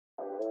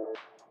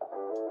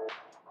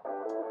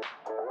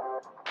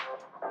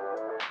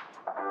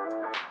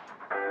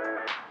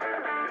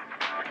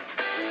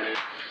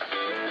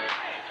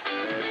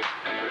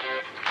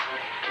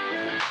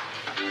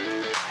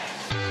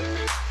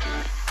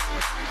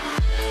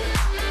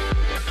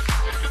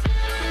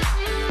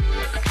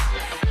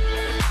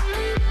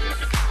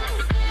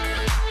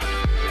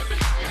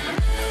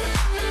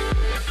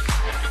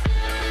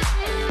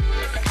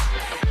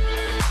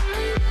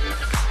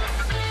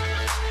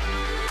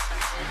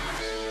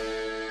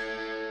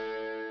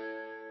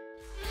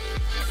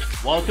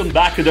Welcome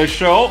back to the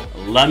show,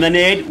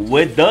 Lemonade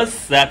with the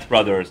Seth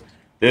Brothers.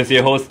 This is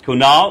your host,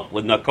 Kunal,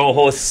 with my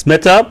co-host,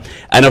 Smita.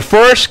 And our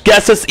first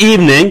guest this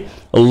evening,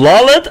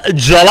 Lalit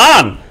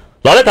Jalan.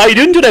 Lalit, how are you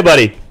doing today,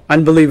 buddy?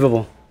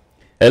 Unbelievable.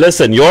 Hey,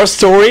 listen, your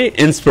story,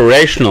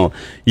 inspirational.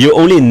 You're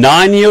only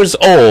 9 years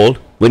old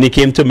when you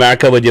came to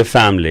America with your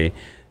family.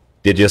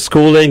 Did your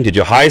schooling, did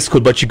your high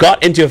school, but you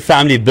got into your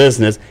family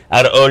business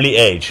at an early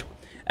age.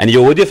 And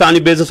you were with your family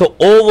business for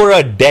over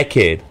a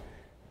decade.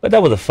 But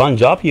that was a fun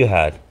job you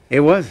had. It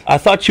was. I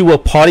thought you were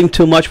partying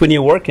too much when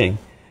you were working.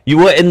 You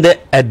were in the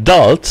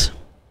adult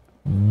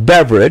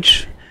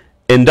beverage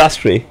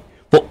industry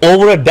for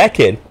over a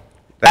decade.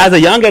 As a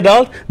young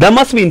adult, that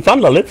must have been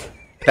fun, Lalit.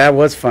 That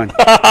was fun.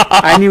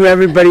 I knew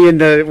everybody in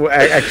the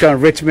actually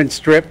on Richmond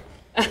Strip.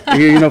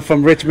 You know,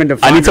 from Richmond to.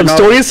 I need some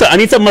stories. I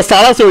need some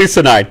masala stories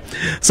tonight.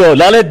 So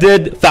Lalit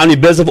did family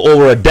business for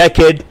over a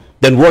decade.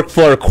 Then worked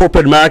for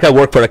corporate America.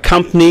 Worked for a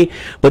company.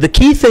 But the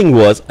key thing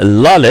was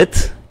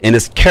Lalit, in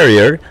his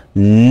career,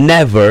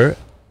 never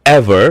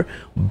ever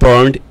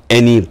burned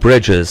any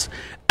bridges.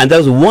 And there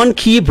was one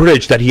key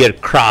bridge that he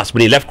had crossed when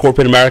he left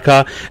corporate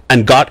America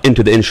and got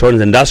into the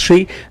insurance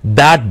industry.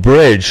 That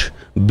bridge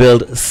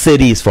built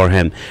cities for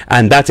him.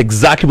 And that's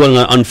exactly what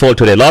will unfold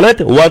today.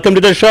 Lalit, welcome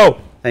to the show.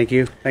 Thank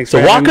you. Thanks.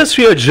 So walk us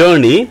through your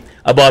journey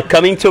about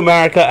coming to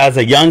America as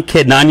a young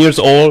kid, 9 years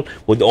old,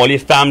 with all your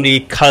family,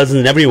 cousins,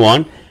 and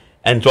everyone,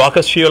 and walk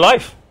us through your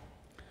life.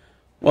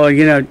 Well,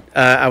 you know,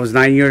 I was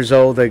 9 years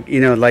old.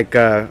 You know, like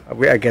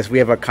I guess we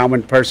have a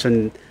common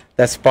person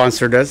that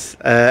sponsored us.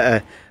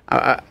 I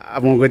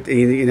won't go.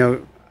 You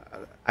know,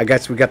 I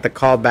guess we got the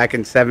call back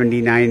in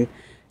 '79,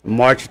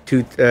 March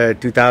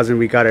 2000.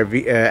 We got our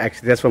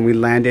actually that's when we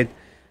landed.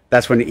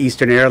 That's when the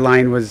Eastern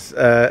Airline was.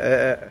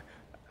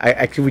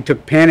 Actually we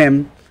took Pan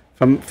Am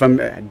from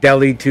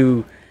Delhi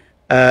to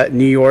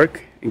New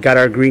York and got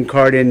our green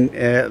card in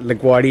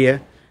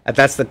LaGuardia.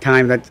 That's the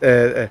time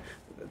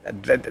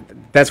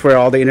that's where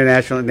all the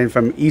international, and then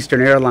from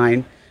Eastern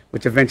Airline,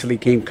 which eventually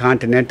came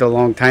Continental a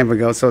long time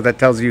ago. So that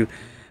tells you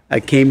I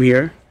came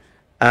here,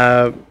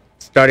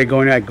 started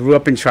going. I grew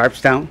up in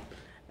Sharpstown,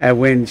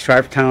 when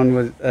Sharpstown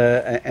was,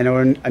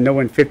 I know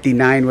when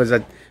 59 was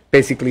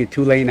basically a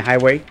 2-lane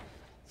highway.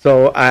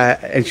 So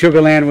and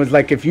Sugarland was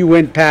like, if you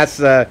went past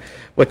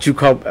what you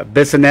call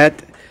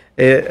Bissonnet,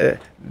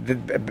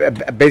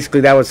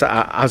 basically that was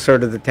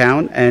outside of the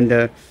town.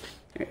 And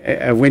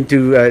I went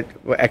to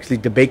actually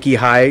DeBakey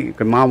High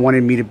because Mom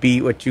wanted me to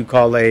be what you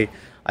call a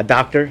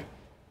doctor.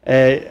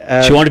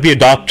 She wanted to be a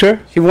doctor?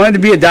 She wanted to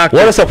be a doctor.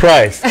 What a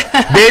surprise.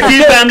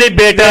 Beti family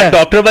beta,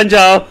 doctor ban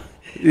jao.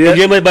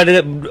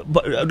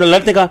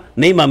 Lalit ne kaha,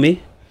 nahi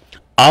mommy,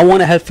 I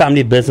want to have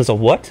family business of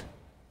what?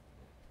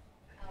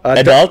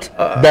 Adult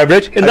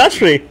beverage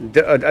industry.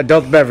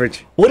 Adult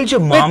beverage. What did your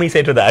mommy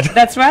say to that?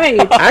 That's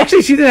right.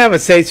 Actually, she didn't have a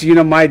say. So, you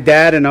know, my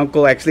dad and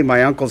uncle, actually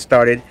my uncle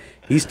started.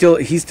 He's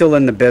still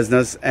in the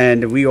business,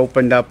 and we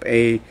opened up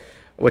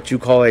what you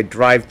call a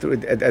drive-through.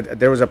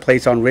 There was a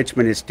place on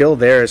Richmond. It's still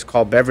there. It's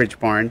called Beverage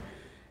Barn.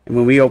 And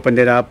when we opened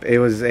it up, it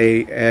was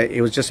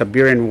just a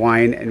beer and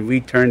wine, and we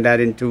turned that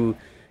into,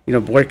 you know,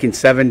 working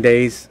 7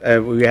 days.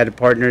 We had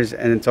partners,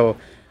 and so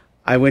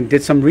I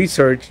did some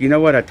research. You know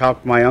what? I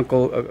talked to my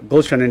uncle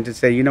Gulshan into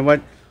say, you know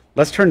what?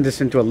 Let's turn this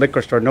into a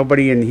liquor store.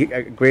 Nobody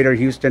in Greater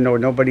Houston or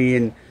nobody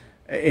in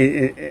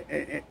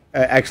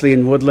actually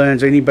in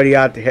Woodlands or anybody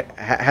out there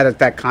had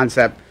that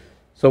concept.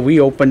 So we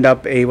opened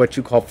up what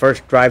you call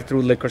first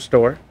drive-through liquor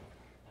store.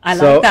 I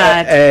like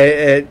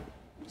that.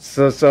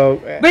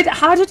 But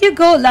how did you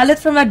go, Lalit,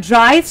 from a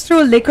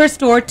drive-through liquor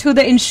store to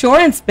the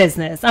insurance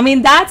business? I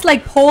mean, that's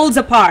like poles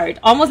apart,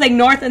 almost like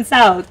north and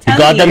south. You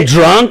got them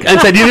drunk and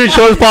said, you need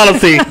insurance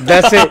policy.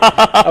 That's it.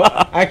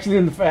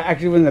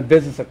 Actually, when the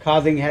business of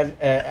causing actual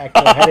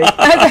headaches,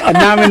 and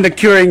now I'm into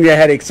curing the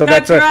headaches. So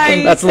that's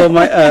right. That's a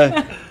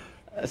little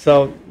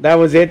so that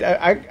was it.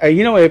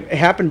 You know, it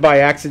happened by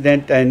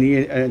accident, and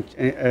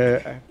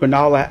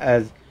Kunal,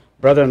 as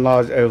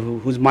brother-in-law,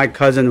 who's my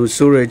cousin, who's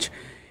Suraj.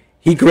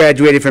 He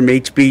graduated from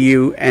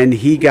HBU, and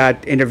he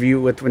got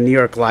interviewed with New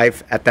York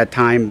Life at that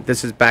time.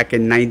 This is back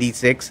in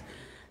 '96,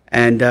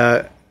 and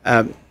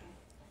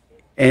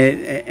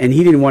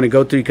he didn't want to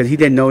go through because he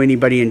didn't know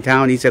anybody in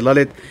town. He said,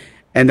 "Lalit,"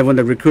 and then when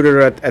the recruiter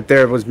at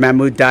there was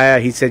Mahmood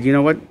Daya, he said, "You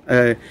know what?"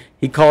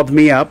 He called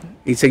me up.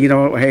 He said, "You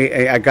know,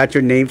 hey, I got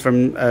your name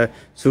from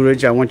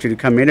Suraj. I want you to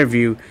come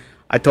interview."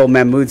 I told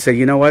Mahmood, said,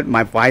 "You know what?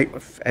 My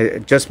wife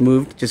just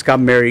moved, just got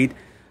married."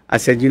 I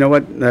said, "You know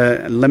what?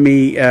 Let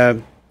me."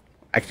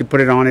 Actually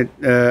put it on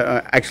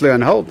actually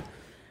on hold.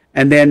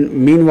 And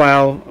then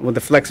meanwhile, with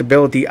the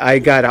flexibility, I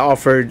got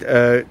offered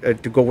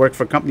to go work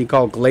for a company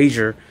called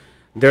Glacier.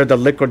 They're the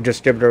liquor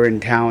distributor in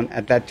town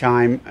at that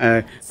time.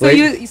 So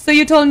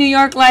you told New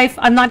York Life,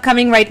 I'm not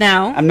coming right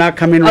now. I'm not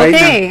coming right now.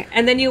 Okay,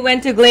 and then you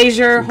went to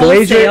Glacier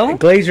Wholesale.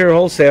 Glacier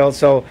Wholesale.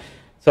 So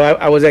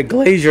I was at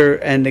Glacier,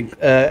 and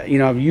you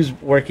know,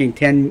 I've working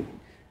 10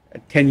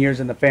 years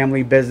in the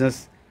family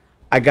business.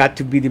 I got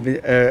to be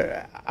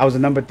I was the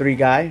number 3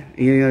 guy.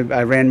 You know,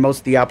 I ran most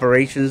of the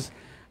operations.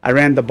 I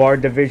ran the bar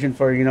division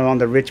for, on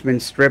the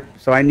Richmond Strip.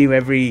 So I knew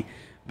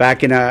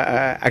back in,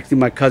 actually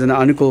my cousin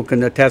Anukul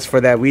can attest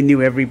for that. We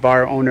knew every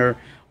bar owner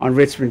on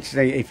Richmond.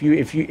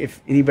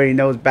 If anybody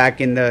knows,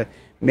 back in the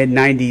mid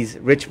 90s,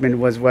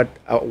 Richmond was what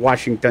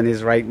Washington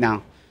is right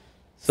now.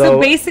 So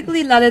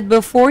basically, Lalit,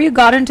 before you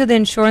got into the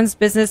insurance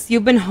business,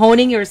 you've been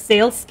honing your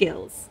sales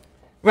skills,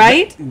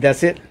 right?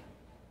 That's it.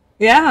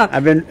 Yeah.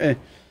 I've been,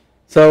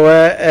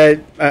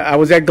 I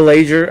was at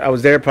Glacier. I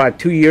was there probably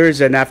 2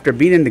 years. And after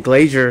being in the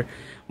Glacier,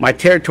 my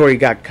territory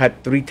got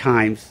cut 3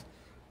 times.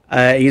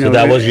 So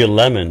that was your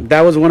lemon.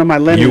 That was one of my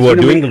lemons. You were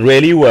doing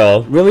really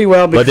well. Really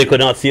well. But they could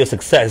not see your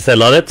success. They said,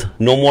 Lalit,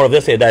 no more of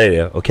this in that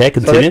area. Okay,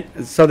 continue.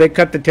 So they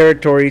cut the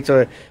territory.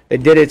 So they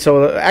did it.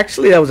 So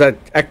actually, that was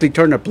actually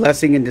turned a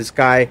blessing in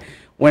disguise.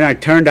 When I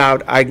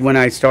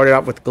started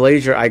out with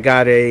Glacier, I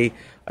got a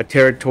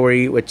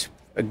territory which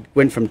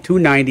went from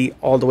 290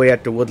 all the way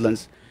up to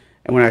Woodlands.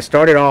 And when I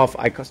started off,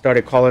 I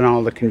started calling on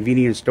all the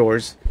convenience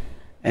stores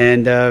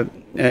and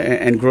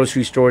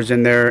grocery stores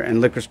in there and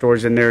liquor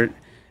stores in there.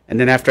 And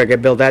then after I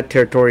built that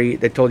territory,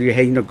 they told you,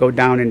 hey, go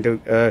down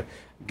into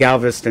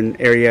Galveston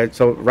area.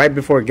 So right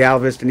before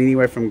Galveston,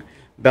 anywhere from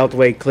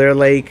Beltway, Clear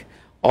Lake,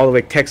 all the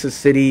way Texas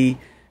City.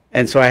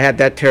 And so I had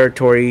that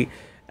territory.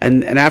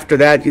 And after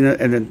that,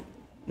 and then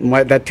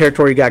that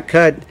territory got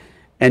cut.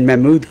 And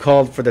Mahmood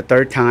called for the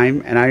 3rd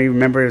time. And I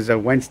remember it was a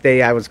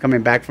Wednesday. I was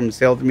coming back from a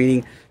sales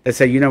meeting. They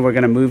said, we're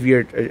going to move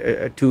you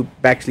to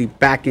actually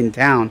back in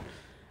town.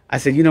 I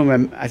said,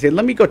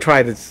 let me go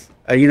try this.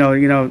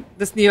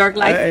 This New York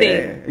Life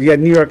thing. Yeah,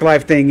 New York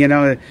Life thing,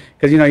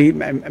 because,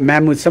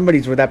 Mahmood,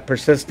 somebody's were that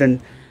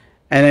persistent.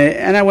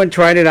 And I went and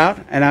tried it out.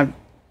 And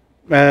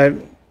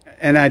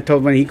I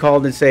told when he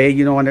called and say,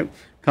 hey, want to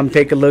come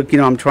take a look.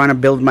 I'm trying to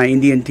build my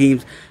Indian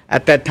teams.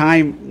 At that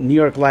time, New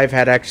York Life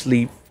had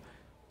actually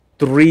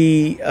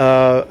 3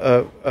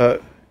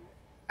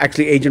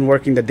 agent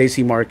working the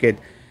Desi market.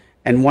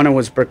 And one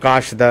was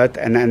Prakash Dutt.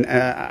 And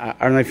I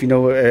don't know if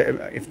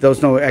if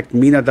those know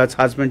Meena Dutt's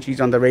husband. She's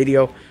on the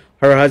radio.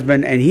 Her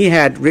husband, and he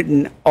had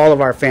written all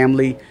of our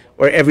family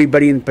or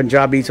everybody in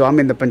Punjabi. So I'm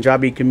in the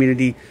Punjabi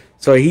community.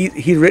 So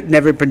he'd written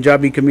every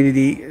Punjabi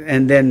community.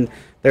 And then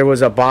there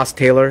was a Boss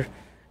Taylor,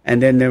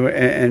 and then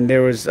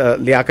there was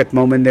Liaquat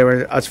Momin. There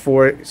were us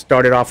 4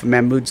 started off of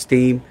Mahmood's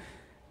team,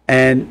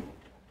 and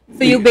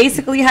so you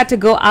basically had to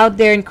go out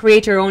there and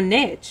create your own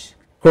niche.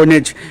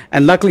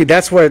 And luckily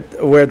that's where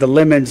the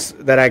lemons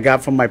that I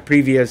got from my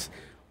previous,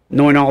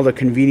 knowing all the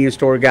convenience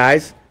store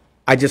guys,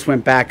 I just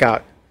went back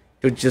out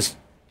to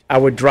I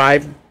would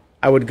drive.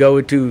 I would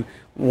go to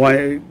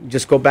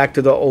go back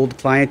to the old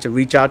clients and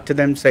reach out to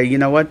them, say,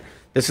 what,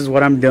 this is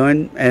what I'm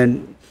doing.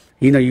 And,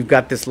 you've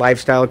got this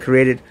lifestyle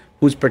created.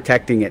 Who's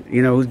protecting it?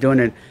 Who's doing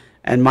it?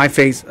 And my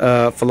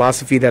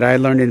philosophy that I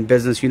learned in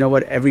business,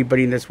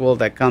 everybody in this world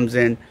that comes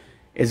in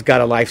has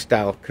got a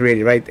lifestyle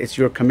created, right? It's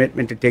your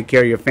commitment to take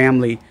care of your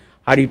family.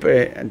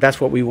 That's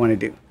what we want to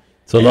do.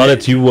 So a lot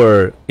of you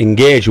were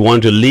engaged. You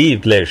wanted to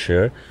leave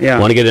Glacier. Yeah.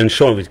 You want to get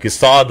insurance because you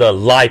saw the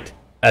light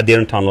at the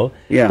end tunnel.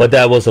 Yeah. But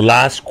that was the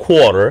last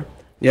quarter,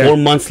 4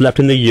 months left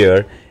in the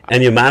year.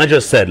 And your manager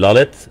said,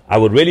 Lalit, I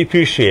would really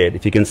appreciate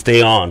if you can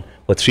stay on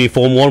for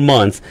 3-4 more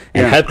months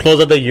and help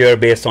close out the year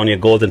based on your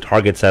goals and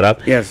target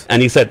setup. Yes.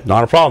 And he said,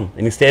 not a problem.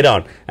 And he stayed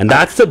on. And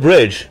that's the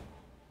bridge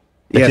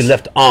that you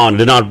left on,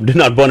 did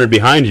not burn it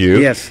behind you.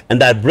 Yes. And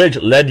that bridge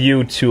led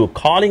you to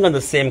calling on the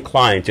same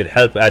client to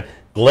help at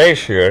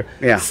Glacier,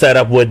 set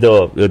up with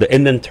the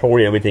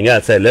inventory and everything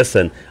else. Say,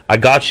 listen, I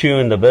got you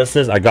in the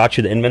business, I got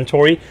you the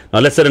inventory. Now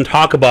let's sit and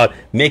talk about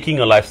making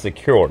your life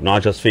secure,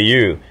 not just for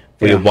you,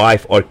 for your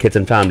wife or kids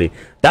and family.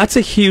 That's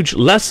a huge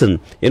lesson.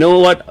 You know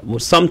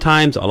what?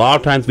 Sometimes, a lot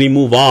of times, we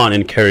move on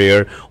in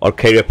career or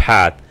career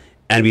path,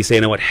 and we say,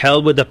 you know what?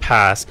 Hell with the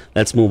past.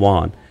 Let's move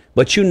on.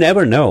 But you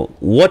never know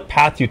what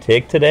path you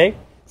take today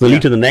will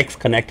lead to the next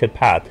connected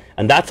path.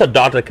 And that's a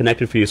dot that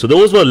connected for you. So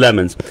those were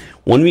lemons.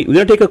 We're going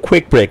to take a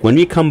quick break. When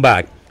we come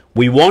back,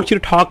 we want you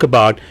to talk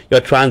about your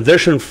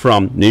transition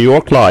from New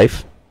York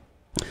Life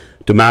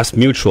to Mass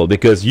Mutual,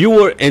 because you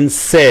were in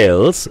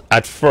sales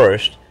at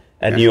first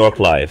at New York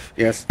Life.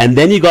 Yes. And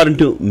then you got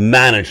into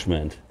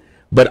management.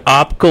 But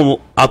aapko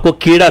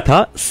kida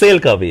tha sale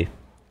ka bhi.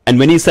 And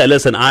when you said,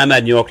 listen, I'm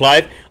at New York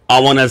Life, I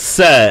want to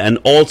sell and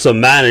also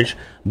manage,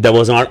 that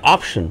was not an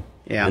option.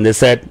 Yeah. And they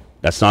said,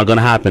 that's not going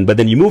to happen. But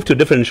then you move to a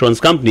different insurance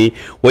company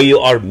where you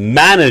are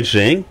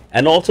managing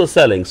and also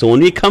selling. So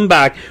when we come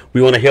back,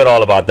 we want to hear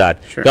all about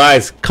that. Sure.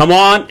 Guys, come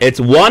on. It's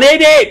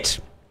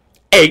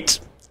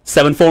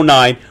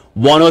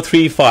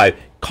 1-888-749-1035.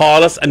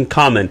 Call us and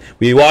comment.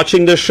 We're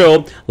watching the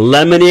show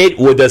Lemonade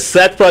with the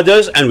Seth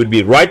brothers, and we'll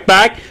be right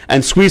back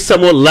and squeeze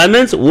some more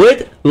lemons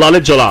with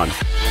Lalit Jalan.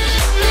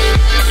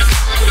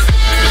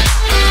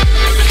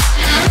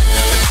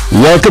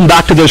 Welcome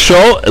back to the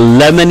show,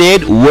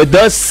 Lemonade with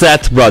the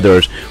Seth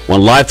brothers.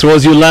 When life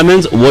throws you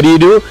lemons, what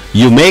do?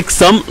 You make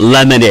some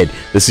lemonade.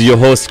 This is your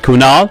host,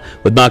 Kunal,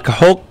 with my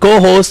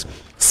co-host,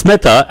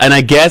 Smita, and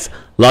I guess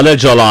Lalit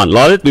Jalan.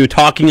 Lalit, we were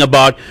talking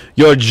about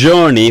your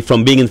journey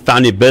from being in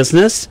family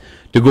business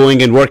to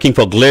going and working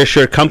for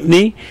Glacier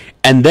Company,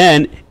 and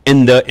then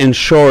in the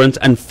insurance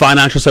and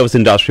financial service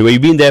industry, where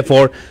you've been there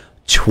for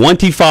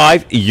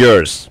 25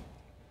 years.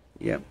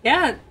 Yeah.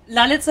 Yeah,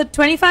 Lalit, so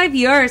 25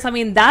 years, I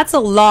mean, that's a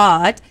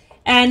lot.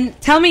 And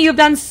tell me, you've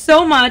done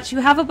so much. You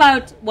have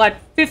about, what,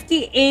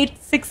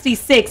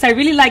 5866. I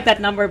really like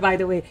that number, by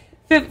the way.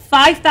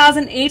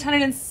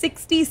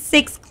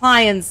 5,866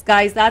 clients,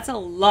 guys. That's a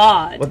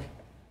lot. Well,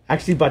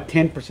 actually, about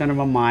 10% of them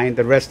are mine.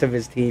 The rest of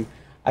his team.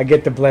 I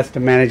get the blessed to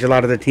manage a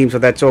lot of the team, so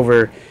that's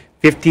over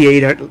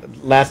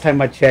 5,800. Last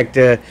time I checked,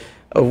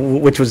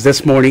 which was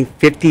this morning,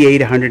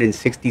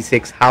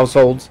 5,866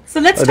 households. So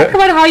let's talk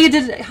about how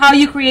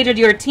you created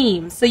your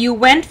team. So you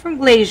went from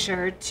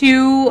Glacier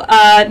to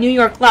New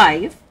York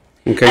Life.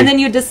 Okay. And then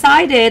you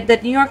decided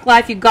that New York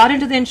Life, you got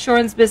into the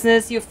insurance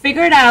business, you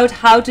figured out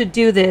how to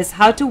do this,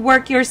 how to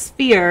work your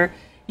sphere.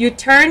 You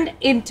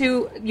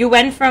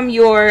went from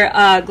your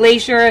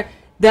Glacier,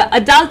 the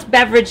adult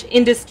beverage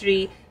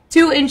industry,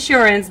 to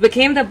insurance,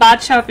 became the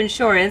Badshaw of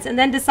insurance, and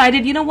then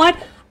decided, you know what?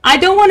 I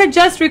don't want to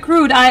just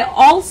recruit. I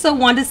also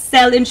want to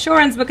sell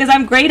insurance because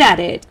I'm great at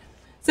it.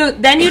 So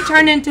then you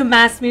turned into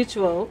Mass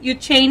Mutual. You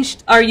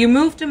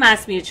moved to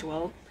Mass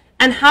Mutual.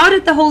 And how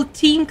did the whole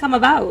team come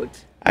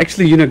about?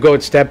 Actually, go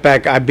a step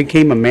back. I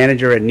became a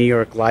manager at New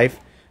York Life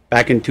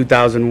back in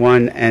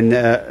 2001, and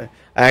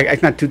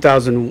not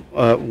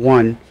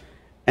 2001,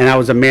 and I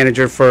was a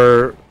manager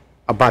for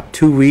about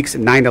 2 weeks,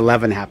 and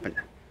 9/11 happened,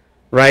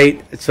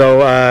 right?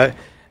 So,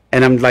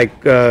 and I'm like,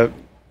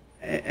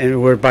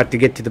 and we're about to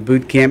get to the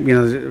boot camp,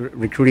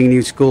 recruiting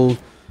new school,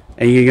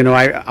 and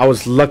I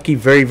was lucky,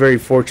 very, very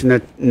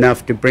fortunate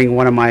enough to bring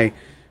one of my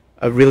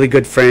really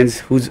good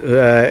friends,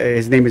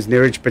 his name is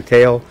Niraj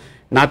Patel.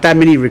 Not that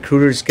many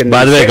recruiters can.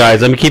 By the way,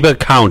 guys, let me keep a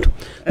count.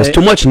 There's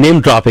too much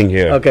name dropping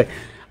here. Okay.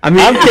 I'm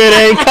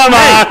kidding. Come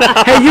on.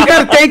 Hey, you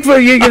got to thank for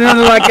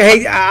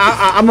hey,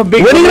 I'm a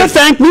big. When are you going to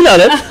thank me,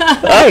 Lalit?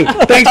 Hey,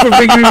 thanks for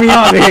bringing me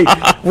on. Hey,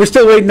 we're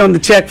still waiting on the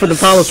check for the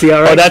policy,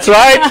 all right? Oh, that's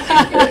right.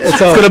 It's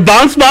going to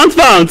bounce.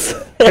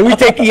 And we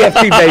take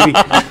EFT, baby.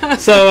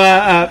 So,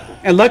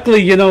 and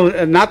luckily,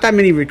 not that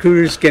many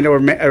recruiters can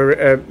or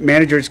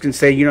managers can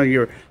say,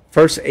 you're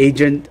first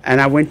agent, and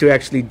I went to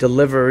actually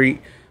deliver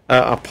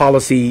a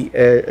policy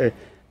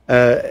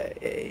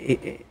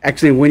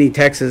actually in Winnie,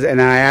 Texas, and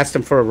I asked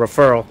them for a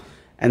referral.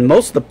 And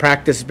most of the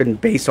practice has been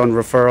based on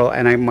referral,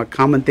 and a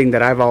common thing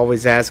that I've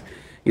always asked,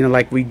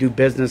 like we do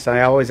business,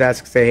 I always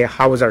ask, hey,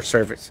 how was our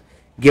service?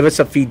 Give us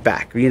a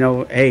feedback.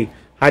 Hey,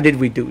 how did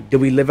we do?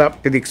 Did we live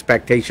up to the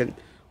expectation?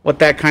 What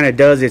that kind of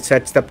does, it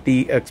sets up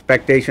the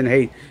expectation,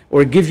 hey,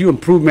 or it gives you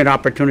improvement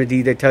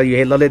opportunity. They tell you,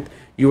 hey, Lalit,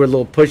 you were a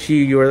little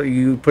pushy,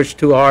 you pushed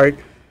too hard.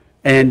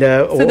 And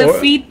so the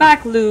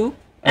feedback loop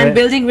and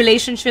building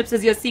relationships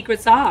is your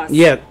secret sauce.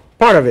 Yeah,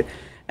 part of it.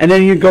 And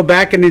then you go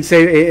back and then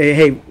say,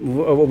 hey,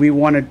 we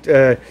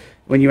wanted,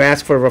 when you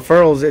ask for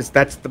referrals,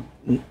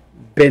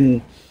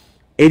 been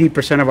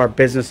 80% of our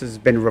business has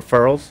been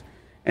referrals.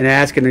 And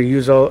asking to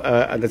use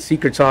the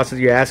secret sauces,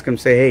 you ask them,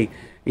 say, hey,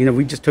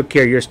 we just took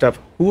care of your stuff.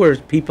 Who are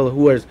people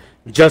who are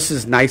just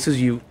as nice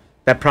as you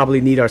that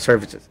probably need our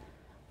services?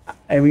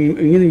 I mean,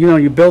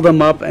 you build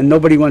them up, and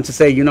nobody wants to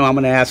say, I'm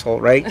an asshole,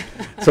 right?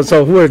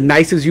 so who are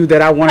nice as you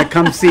that I want to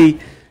come see?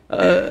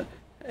 I'll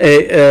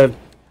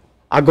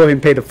go ahead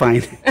and pay the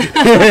fine.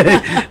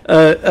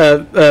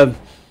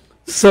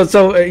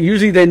 So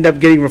usually they end up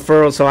getting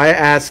referrals. So I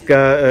ask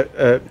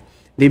the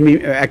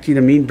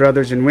Mean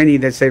Brothers and Winnie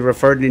that say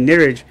referred to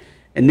Niraj.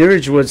 And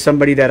Niraj was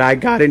somebody that I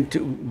got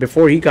into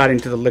before he got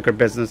into the liquor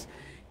business.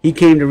 He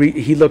came to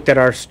he looked at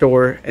our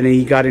store, and then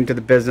he got into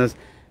the business.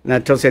 And I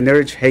told him,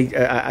 Niraj, hey,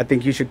 I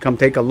think you should come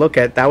take a look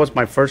at. That was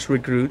my first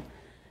recruit,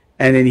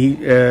 and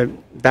then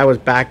that was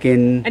back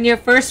in. And your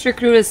first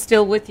recruit is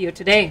still with you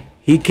today.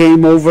 He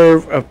came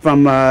over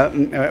from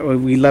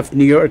we left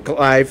New York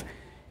Live,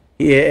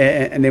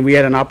 and then we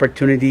had an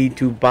opportunity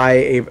to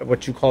buy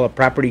what you call a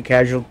property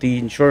casualty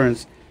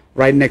insurance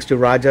right next to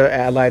Raja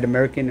Allied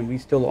American, and we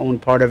still own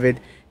part of it.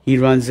 He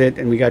runs it,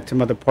 and we got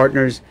some other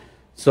partners.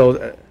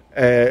 So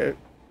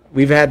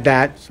we've had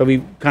that. So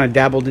we kind of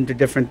dabbled into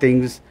different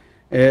things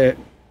to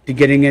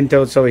getting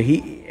into it. So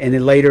and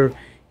then later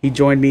he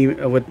joined me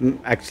with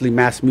actually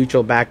Mass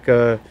Mutual back.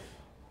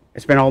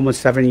 It's been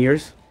almost 7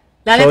 years.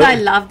 Lalit, I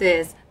love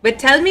this. But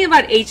tell me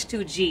about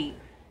H2G.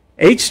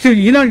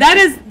 H2,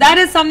 that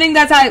is something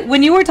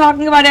when you were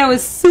talking about it, I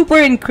was super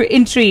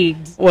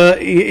intrigued. Well,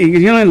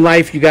 in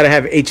life you got to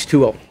have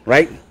H2O,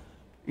 right?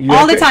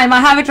 All the time. I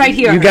have it right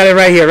here. You got it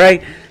right here,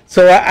 right?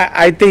 So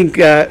I think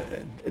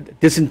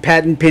this is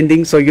patent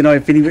pending. So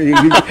if anybody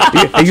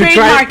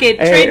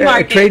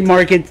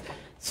trademark it.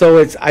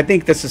 So I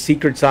think that's a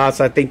secret sauce.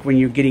 I think when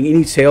you're getting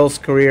any sales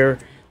career,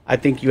 I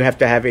think you have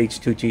to have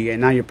H2G. And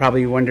now you're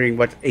probably wondering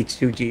what's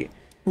H2G.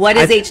 What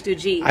is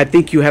H2G? I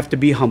think you have to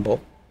be humble.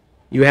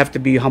 You have to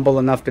be humble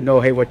enough to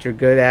know, hey, what you're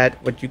good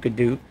at, what you could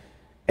do,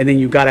 and then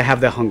you got to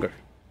have the hunger.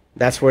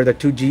 That's where the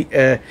two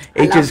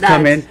H's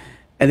come in,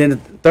 and then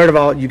third of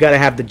all, you got to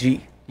have the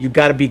G. You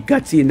got to be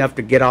gutsy enough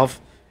to get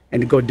off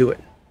and to go do it.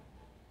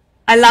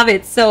 I love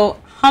it. So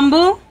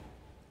humble,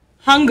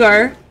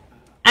 hunger,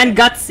 and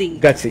gutsy.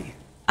 Gutsy.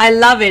 I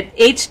love it.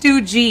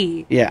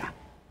 H2G. Yeah.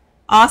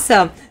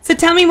 Awesome. So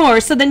tell me more.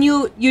 So then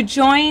you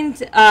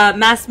joined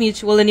Mass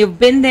Mutual, and you've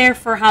been there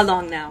for how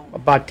long now?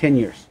 About 10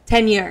 years.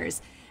 10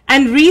 years.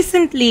 And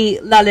recently,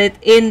 Lalit,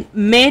 in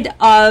mid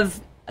of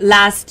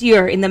last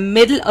year, in the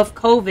middle of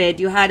COVID,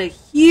 you had a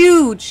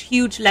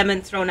huge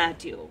lemon thrown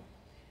at you.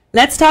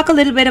 Let's talk a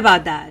little bit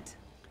about that.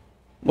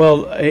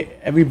 Well,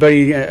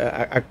 everybody,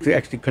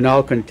 actually,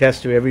 Kunal can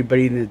attest to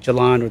everybody in the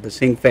Jalan or the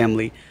Singh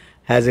family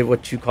has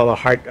what you call a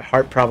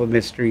heart problem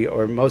history,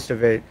 or most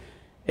of it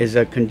is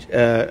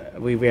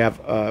we have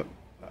a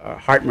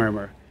heart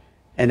murmur.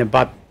 And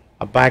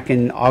back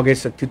in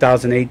August of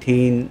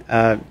 2018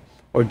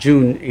 or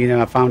June,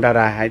 I found out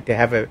I had to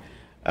have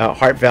a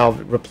heart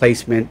valve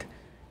replacement,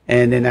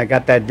 and then I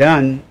got that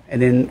done,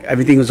 and then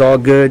everything was all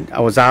good. I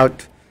was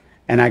out,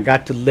 and I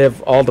got to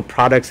live all the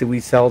products that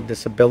we sell,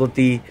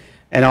 disability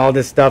and all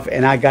this stuff,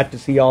 and I got to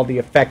see all the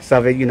effects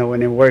of it,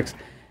 when it works,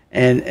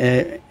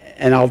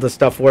 and all the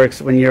stuff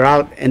works when you're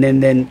out. And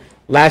then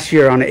last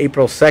year on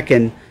April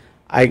 2nd,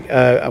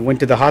 I went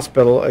to the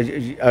hospital.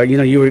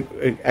 You were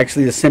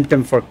actually the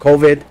symptom for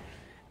COVID,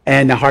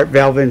 and the heart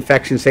valve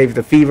infection, saved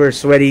the fever,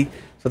 sweaty,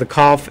 so the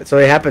cough. So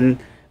it happened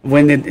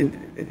when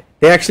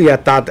they actually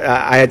thought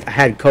I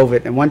had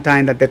COVID, and one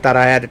time that they thought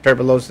I had a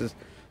tuberculosis.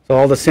 So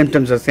all the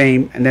symptoms are the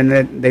same, and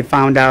then they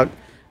found out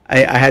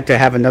I had to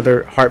have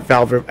another heart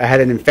valve. I had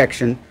an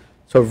infection,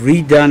 so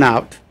redone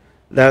out.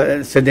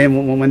 So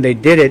then when they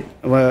did it,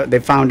 they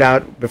found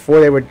out before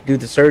they were to do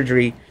the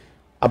surgery,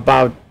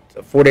 about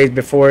 4 days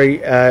before,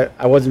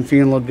 I wasn't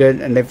feeling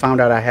good, and they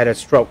found out I had a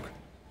stroke.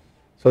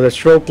 So the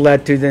stroke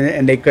led to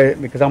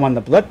because I'm on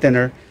the blood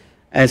thinner,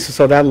 and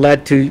so that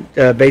led to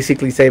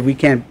basically say we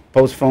can't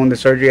postpone the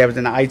surgery. I was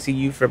in the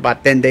ICU for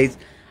about 10 days.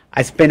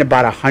 I spent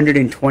about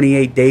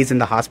 128 days in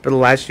the hospital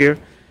last year,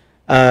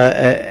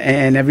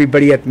 and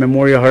everybody at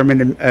Memorial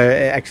Hermann,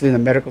 actually in the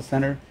medical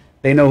center,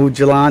 they know who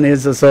Jalan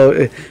is.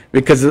 So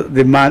because of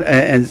the amount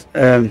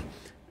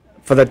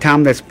for the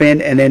time they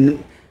spent, and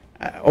then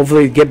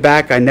hopefully get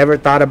back. I never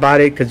thought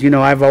about it because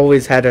I've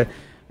always had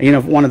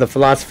one of the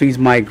philosophies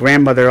my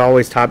grandmother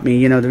always taught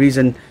me. The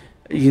reason,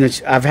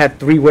 I've had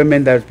 3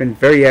 women that have been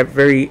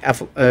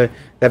that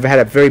have had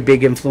a very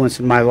big influence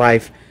in my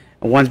life.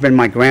 One's been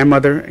my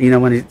grandmother.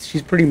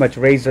 She's pretty much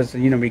raised us.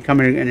 Me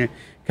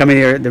coming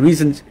here. The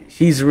reason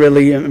she's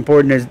really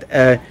important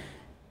is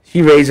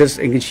she raised us,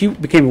 and she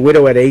became a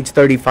widow at age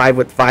 35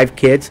 with 5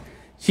 kids.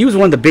 She was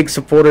one of the big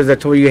supporters that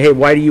told you, hey,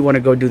 why do you want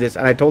to go do this?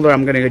 And I told her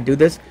I'm going to go do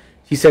this.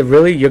 She said,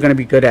 really? You're going to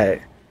be good at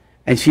it.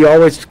 And she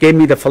always gave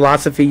me the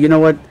philosophy, you know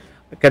what?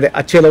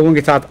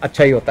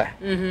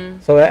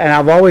 Mm-hmm. So, and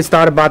I've always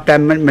thought about that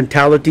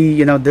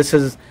mentality. This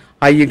is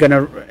how you're going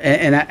to,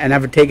 and I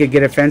would take it,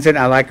 get offended.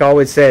 I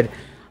always said,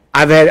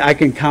 I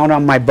can count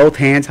on my both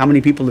hands how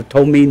many people have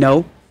told me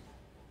no.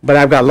 But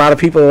I've got a lot of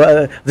people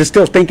they're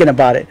still thinking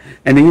about it.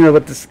 And then,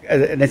 with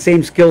the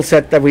same skill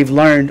set that we've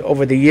learned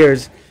over the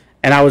years,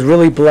 and I was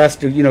really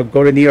blessed to,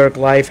 go to New York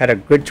Life, had a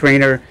good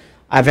trainer.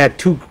 I've had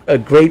 2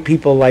 great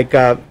people like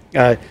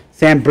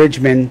Sam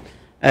Bridgman,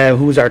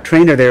 who was our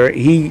trainer there.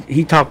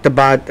 He talked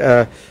about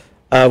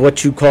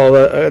what you call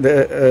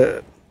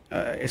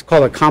it's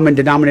called a common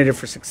denominator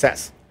for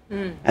success,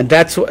 and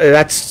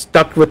that's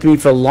stuck with me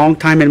for a long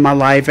time in my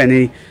life.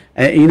 And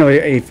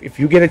if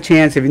you get a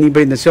chance, if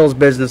anybody in the sales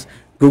business,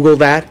 Google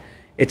that.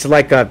 It's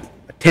like a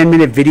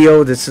 10-minute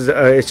video. This is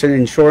it's an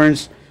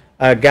insurance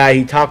guy.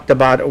 He talked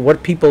about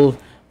what people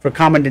for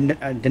common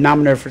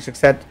denominator for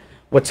success.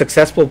 What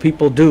successful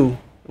people do,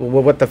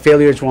 what the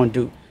failures won't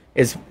do,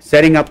 is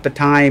setting up the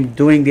time,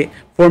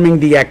 forming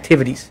the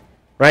activities,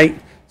 right?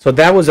 So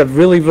that was a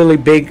really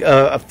big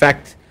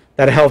effect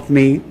that helped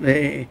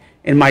me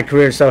in my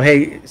career. So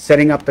hey,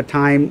 setting up the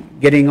time,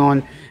 getting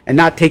on, and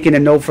not taking a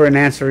no for an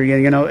answer.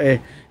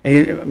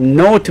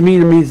 No to me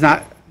means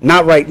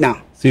not right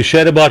now. So you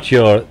shared about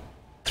your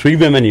 3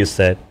 women. You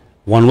said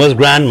one was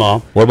grandma.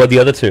 What about the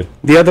other 2?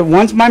 The other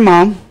one's my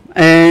mom,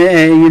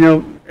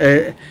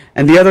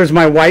 and the other is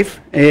my wife,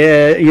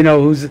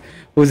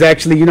 who's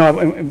actually,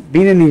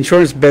 being in the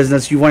insurance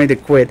business, you wanted to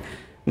quit.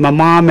 My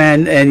mom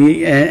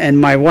and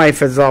my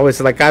wife is always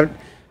like,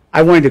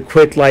 I wanted to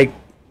quit like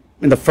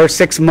in the first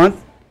 6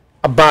 months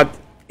about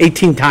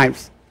 18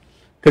 times.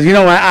 Because,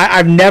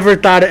 I've never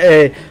thought,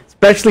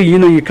 especially,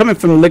 you're coming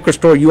from the liquor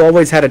store, you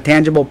always had a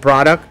tangible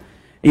product.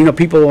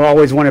 People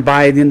always want to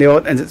buy it,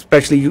 and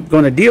especially you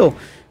going to deal.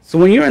 So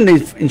when you're in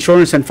the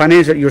insurance and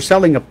financial, you're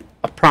selling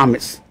a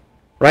promise,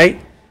 right?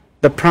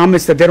 The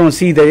promise that they don't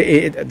see,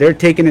 they're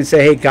taking and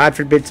say, hey, God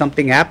forbid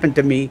something happened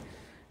to me.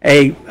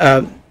 Hey,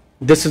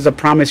 this is a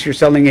promise you're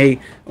selling. Hey,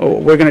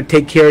 we're going to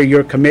take care of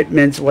your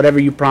commitments, whatever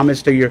you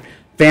promised to your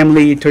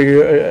family,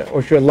 to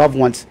your loved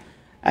ones.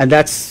 And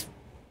that's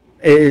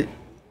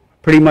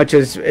pretty much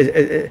as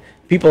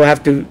people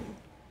have to,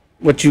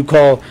 what you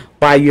call,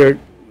 buy you.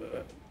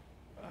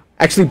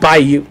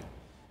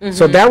 Mm-hmm.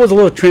 So that was a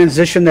little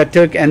transition that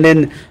took. And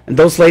then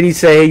those ladies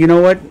say, hey, you know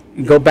what?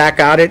 You go back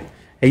at it.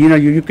 Hey,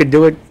 you could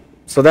do it.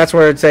 So that's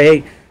where I'd say,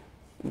 hey,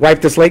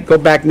 wipe the slate, go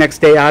back next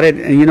day at it,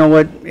 and you know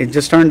what? It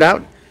just turned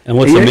out. And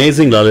what's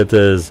amazing, Lalit,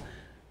 is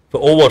for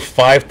over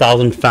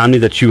 5,000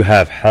 families that you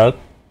have helped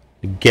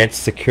get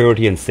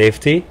security and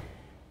safety,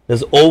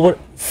 there's over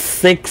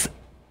 $6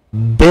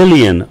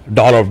 billion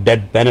of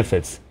debt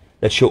benefits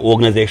that your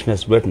organization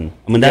has written.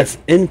 I mean, that's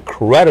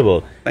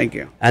incredible. Thank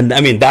you. And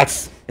I mean,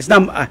 that's... It's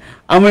not.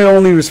 I'm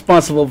only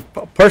responsible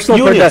personal.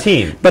 You and your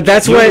team, but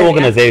that's your what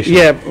organization.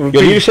 Yeah,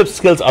 your leadership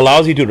skills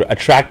allows you to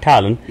attract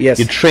talent. Yes.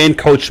 You train,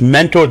 coach,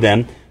 mentor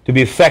them to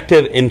be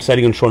effective in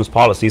setting insurance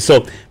policies.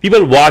 So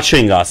people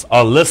watching us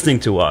or listening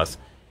to us,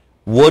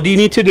 what do you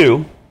need to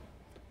do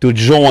to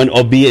join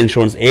or be an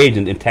insurance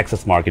agent in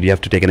Texas market? You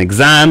have to take an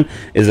exam.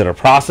 Is it a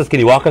process? Can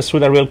you walk us through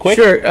that real quick?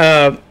 Sure.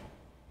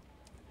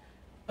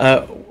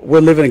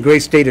 We're living in a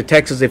great state of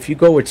Texas. If you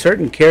go with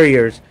certain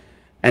carriers,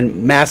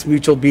 and Mass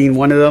Mutual being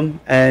one of them,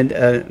 and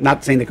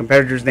not saying the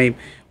competitor's name,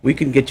 we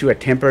can get you a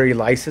temporary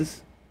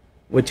license,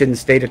 which in the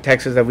state of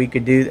Texas that we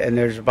could do, and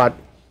there's about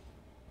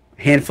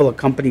a handful of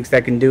companies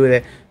that can do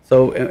it.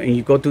 So and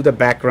you go through the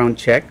background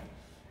check,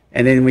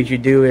 and then what you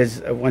do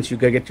is once you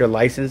go get your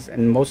license,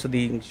 and most of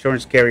the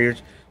insurance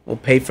carriers will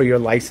pay for your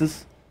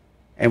license,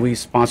 and we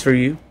sponsor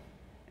you,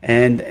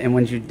 and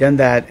once you've done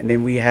that, and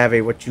then we have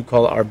a what you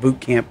call our boot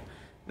camp.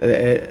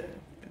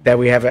 That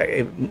we have,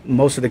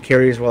 most of the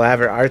carriers will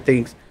have our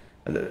things.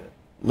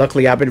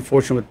 Luckily, I've been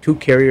fortunate with 2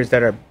 carriers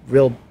that are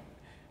real,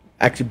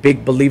 actually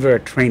big believer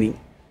of training.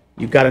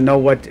 You got to know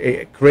what,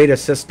 create a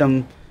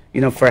system,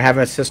 for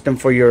having a system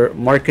for your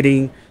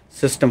marketing,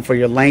 system for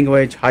your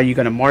language, how you're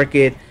going to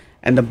market,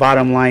 and the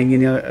bottom line,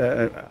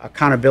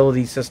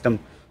 accountability system.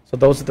 So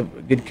those are the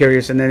good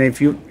carriers. And then if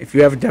you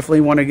ever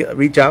definitely want to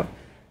reach out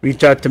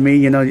to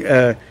me.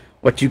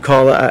 What you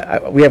call,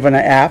 we have an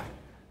app.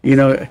 Get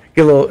a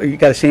little. You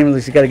got to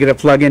shameless. You got to get a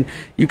plug-in.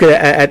 You could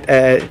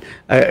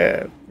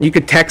you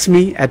could text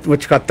me at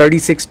what you call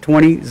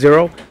 3620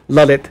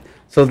 Lalit.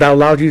 So that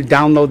allows you to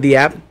download the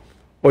app,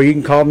 or you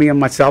can call me on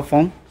my cell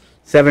phone,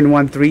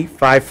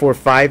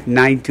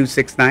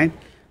 713-545-9269.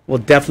 We'll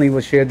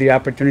definitely share the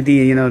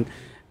opportunity,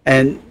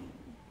 and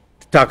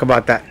talk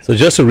about that. So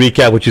just to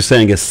recap, what you're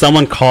saying is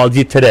someone called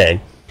you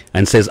today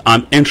and says,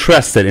 "I'm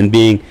interested in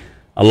being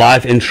a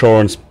life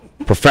insurance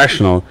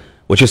professional."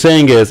 What you're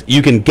saying is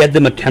you can get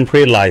them a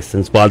temporary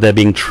license while they're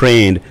being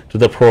trained to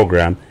the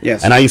program.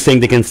 Yes. And are you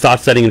saying they can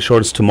start setting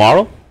insurance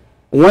tomorrow?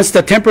 Once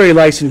the temporary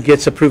license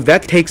gets approved,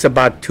 that takes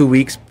about 2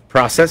 weeks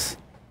process.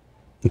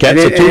 Okay,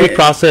 so 2-week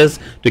process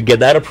to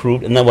get that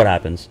approved, and then what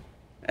happens?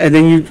 And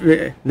then you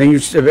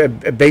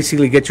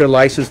basically get your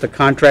license. The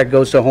contract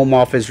goes to home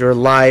office. You're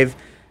live,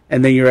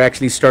 and then you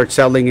actually start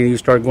selling, and you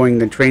start going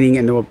the training.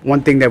 And the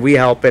one thing that we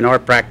help in our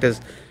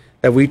practice,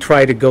 that we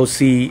try to go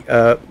see,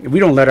 we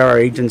don't let our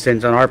agents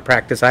in on our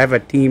practice. I have a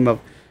team of,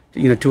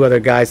 2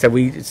 other guys that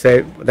we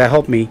say that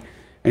help me,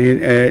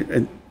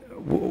 and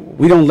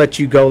we don't let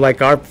you go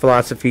like our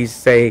philosophies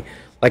say.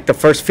 Like the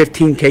first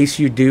 15 case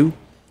you do,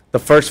 the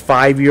first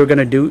 5 you're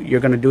gonna do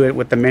it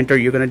with the mentor.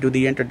 You're gonna do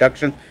the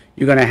introduction.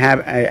 You're gonna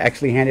have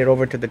actually hand it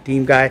over to the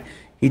team guy.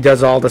 He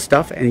does all the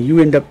stuff, and you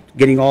end up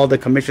getting all the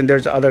commission.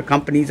 There's other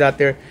companies out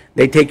there.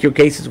 They take your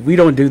cases. We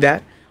don't do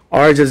that.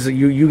 Ours is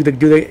you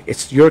do it.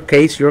 It's your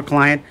case, your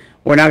client.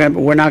 We're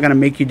not gonna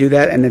make you do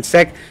that. And then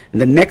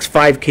the next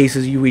 5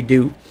 cases we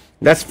do,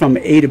 that's from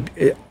A to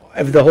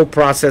of the whole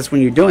process.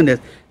 When you're doing this,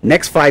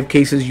 next 5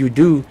 cases you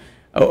do,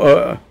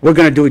 we're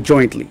gonna do it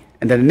jointly.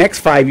 And then the next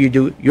 5 you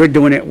do, you're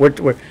doing it.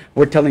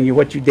 We're telling you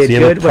what you did. So you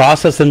good. have a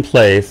process in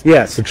place.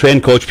 Yes. To train,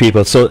 coach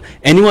people. So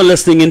anyone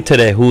listening in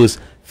today who's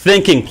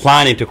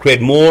planning to create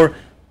more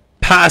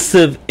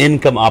passive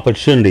income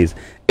opportunities,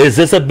 is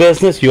this a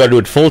business you got to do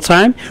it full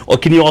time, or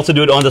can you also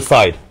do it on the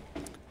side?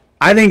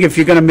 I think if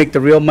you're going to make the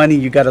real money,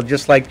 you got to,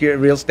 just like your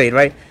real estate,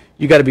 right?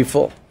 You got to be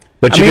full.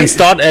 But you can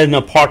start on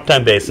a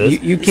part-time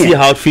basis, you can see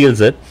how it feels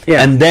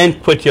and then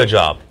quit your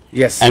job.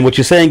 Yes. And what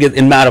you're saying is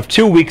in a matter of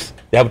 2 weeks,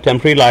 they have a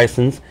temporary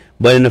license,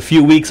 but in a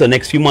few weeks or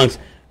next few months,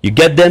 you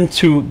get them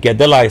to get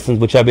the license,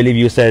 which I believe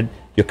you said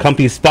your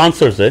company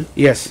sponsors it.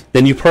 Yes.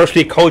 Then you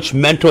personally coach,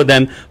 mentor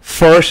them,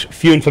 first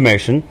few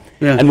information.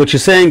 Yeah. And what you're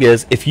saying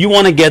is, if you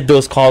want to get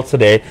those calls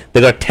today,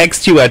 they're going to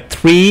text you at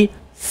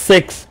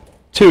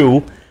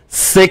 36260.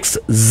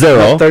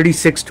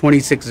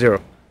 36260.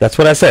 That's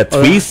what I said.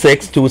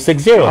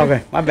 36260.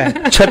 Okay, my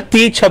bad.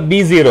 Chatti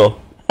Chabbi Zero.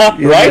 Right?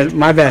 Yeah,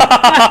 my bad.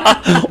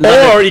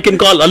 Or you can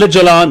call Lalit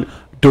Jalan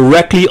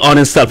directly on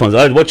his cell phone.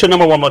 All right, what's your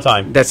number one more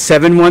time? That's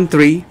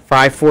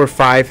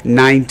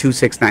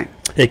 713-545-9269.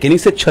 Hey, can you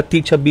say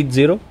Chatti Chabbi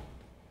Zero?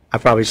 I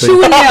probably could.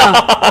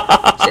 Shunya.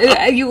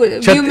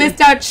 You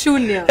missed out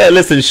Shunya. Hey,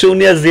 listen,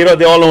 Shunya, Zero,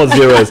 they all know what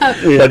zero is.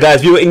 But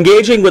guys, we were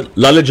engaging with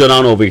Lalit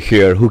Jalan over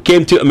here, who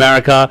came to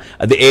America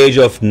at the age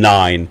of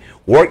 9,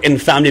 worked in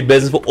family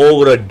business for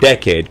over a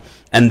decade,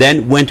 and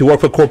then went to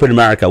work for corporate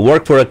America,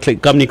 worked for a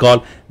company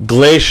called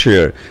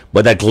Glacier.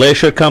 But that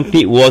Glacier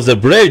company was a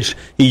bridge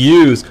he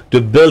used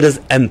to build his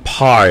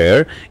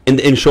empire in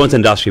the insurance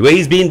industry, where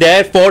he's been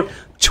there for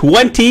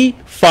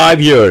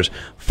 25 years.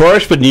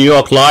 First with New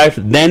York Life,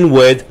 then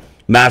with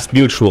Mass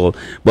Mutual.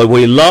 But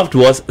what he loved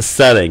was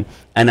selling.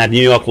 and at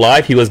New York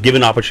Life, he was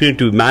given opportunity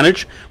to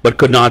manage but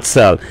could not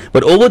sell.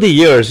 But over the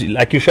years,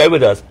 like you shared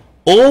with us,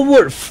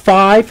 over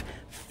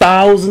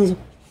 5,000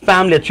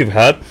 families that you've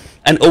helped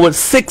and over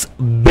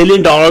 $6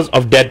 billion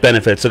of debt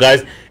benefits. So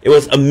guys, it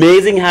was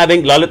amazing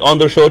having Lalit on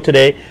the show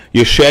today.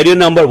 You shared your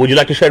number. Would you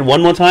like to share it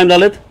one more time,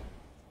 Lalit?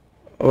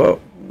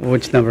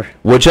 Which number?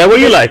 Whichever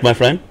you like, my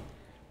friend.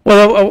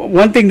 Well,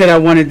 one thing that I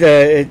wanted,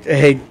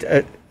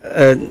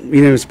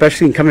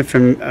 especially coming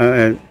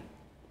from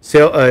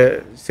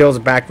sales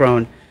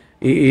background,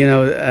 very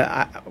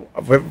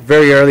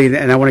early,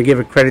 and I want to give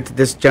a credit to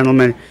this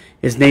gentleman.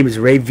 His name is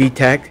Ray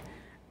Vitek,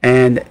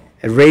 and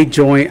Ray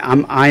joined.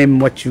 I am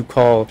what you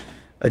call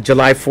a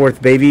July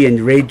 4th baby, and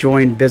Ray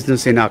joined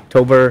business in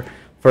October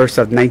 1st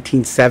of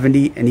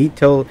 1970, and he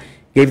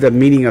gave the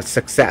meaning of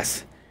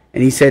success.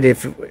 And he said,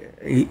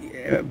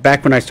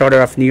 back when I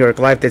started off New York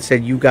Life, they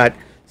said you got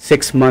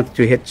 6 months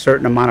to hit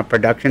certain amount of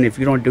production. If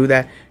you don't do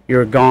that,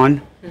 you're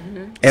gone. Same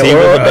with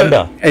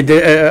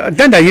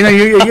Denda.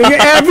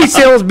 Every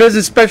sales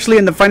business, especially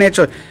in the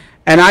financial,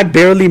 and I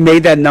barely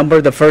made that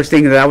number. The first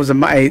thing that was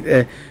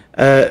my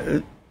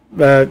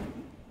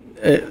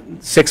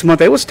 6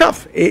 months. It was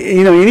tough.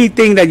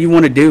 Anything that you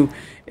want to do,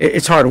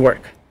 it's hard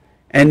work.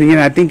 And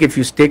I think if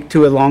you stick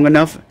to it long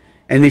enough,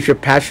 and if you're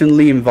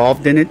passionately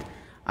involved in it,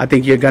 I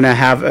think you're gonna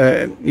have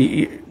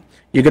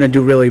you're gonna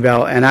do really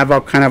well. And I've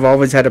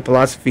always had a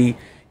philosophy.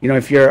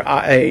 If you're,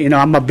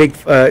 I'm a big,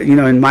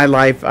 in my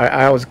life,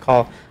 I always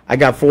I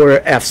got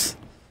 4 F's.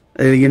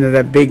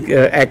 That big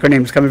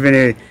acronyms coming in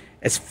there.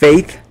 It's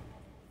faith,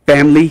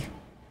 family,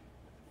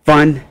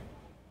 fun,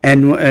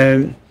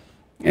 and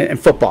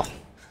football.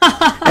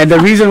 And the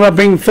reason why I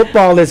bring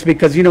football is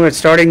because, it's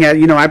starting at,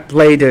 I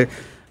played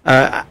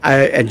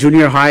at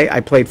junior high,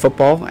 I played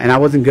football, and I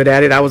wasn't good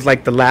at it. I was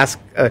like the last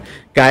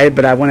guy,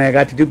 but when I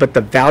got to do, but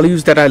the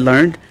values that I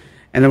learned,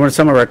 and then when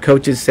some of our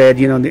coaches said,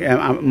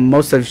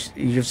 most of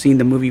you've seen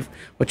the movie,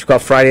 what you call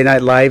Friday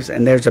Night Lives,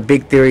 and there's a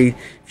big theory.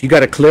 If you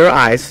got a clear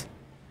eyes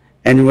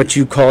and what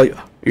you call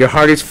your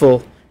heart is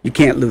full, you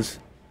can't lose.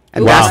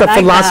 And that's the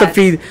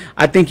philosophy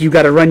I think you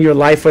got to run your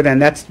life with,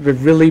 and that's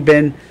really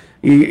been,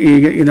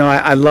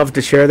 I love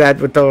to share that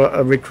with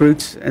the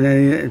recruits.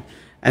 And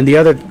the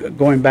other,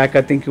 going back,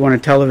 I think you want to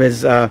tell them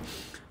is, I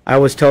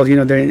always tell,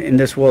 they're in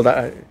this world,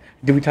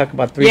 did we talk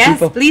about 3 people?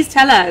 Yes, please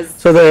tell us.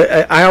 So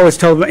I always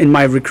tell them in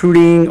my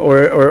recruiting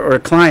or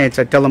clients,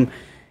 I tell them,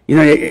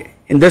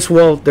 in this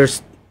world,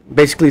 there's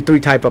basically 3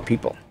 type of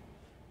people.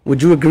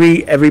 Would you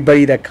agree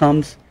everybody that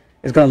comes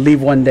is going to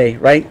leave one day,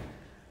 right?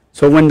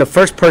 So when the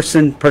first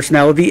person,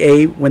 personality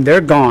A, when they're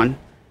gone,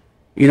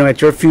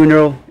 at your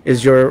funeral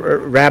is your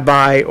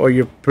rabbi or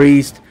your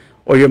priest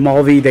or your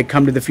Malvi, they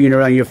come to the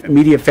funeral and your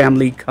immediate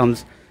family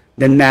comes.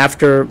 Then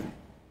after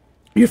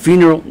your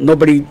funeral,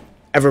 nobody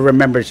ever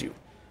remembers you.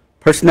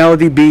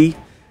 Personality B,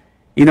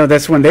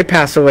 that's when they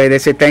pass away. They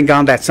say, thank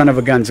God that son of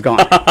a gun's gone,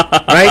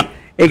 right?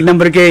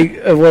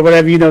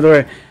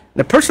 Whatever,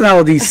 the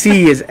personality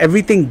C is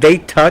everything they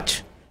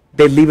touch,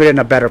 they leave it in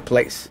a better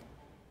place.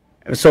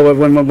 So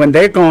when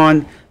they're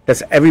gone,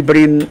 that's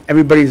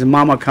everybody's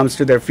mama comes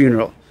to their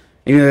funeral.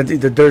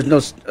 There's no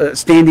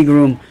standing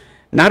room.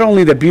 Not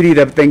only the beauty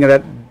of the thing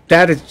that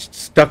has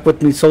stuck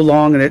with me so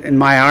long in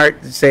my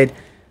heart, said,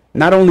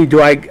 not only do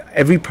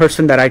every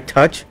person that I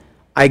touch,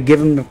 I give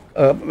them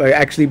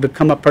actually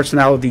become a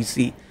personality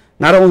C.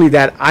 Not only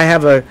that,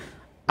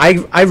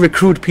 I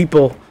recruit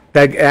people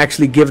that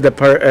actually give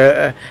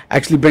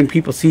actually bring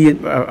people see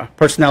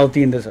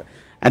personality in this,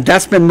 and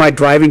that's been my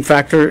driving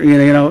factor.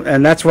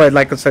 And that's why,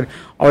 like I said,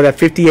 that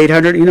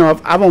 5,800.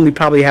 I've only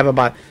probably have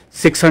about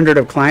 600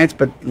 of clients,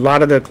 but a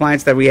lot of the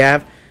clients that we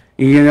have,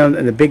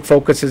 the big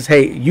focus is,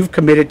 hey, you've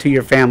committed to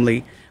your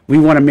family. We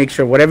want to make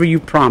sure whatever you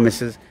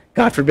promises,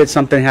 God forbid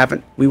something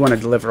happen, we want to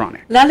deliver on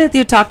it. Lalit,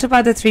 you talked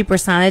about the 3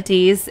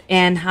 personalities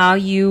and how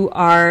you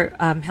are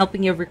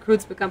helping your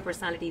recruits become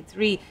personality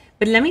 3.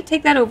 But let me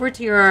take that over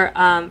to your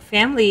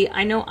family.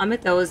 I know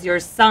Amito's, your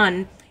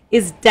son,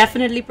 is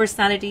definitely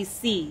personality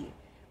C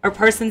or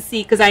person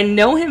C, because I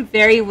know him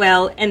very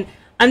well. And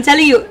I'm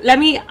telling you,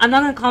 I'm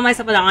not going to call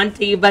myself an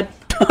auntie, but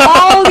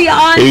all the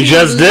aunties you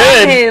just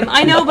love did. him.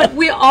 I know, but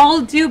we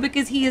all do,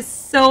 because he is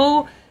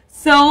so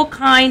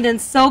kind and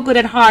so good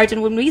at heart.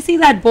 And when we see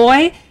that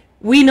boy,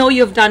 we know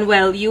you've done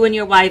well, you and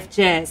your wife,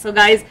 Jay. So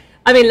guys,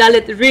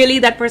 Lalit, really,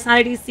 that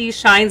personality C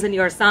shines in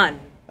your son.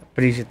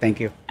 Appreciate, thank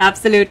you.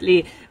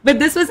 Absolutely. But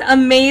this was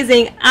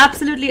amazing,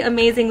 absolutely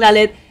amazing,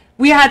 Lalit.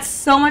 We had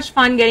so much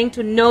fun getting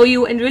to know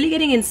you and really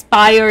getting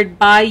inspired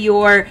by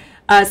your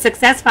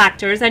success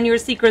factors and your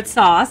secret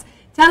sauce.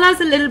 Tell us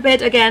a little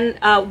bit again,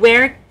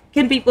 where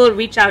can people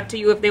reach out to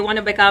you if they want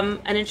to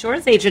become an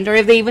insurance agent, or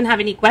if they even have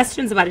any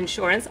questions about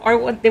insurance, or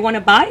what they want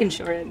to buy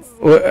insurance?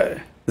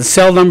 The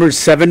cell number is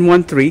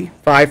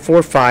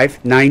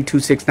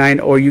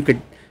 713-545-9269, or you could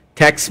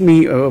text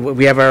me.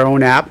 We have our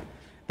own app.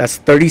 That's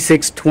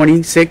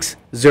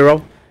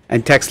 36260,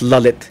 and text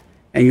Lalit,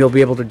 and you'll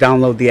be able to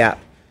download the app.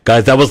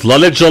 Guys, that was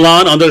Lalit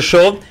Jalan on the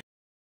show.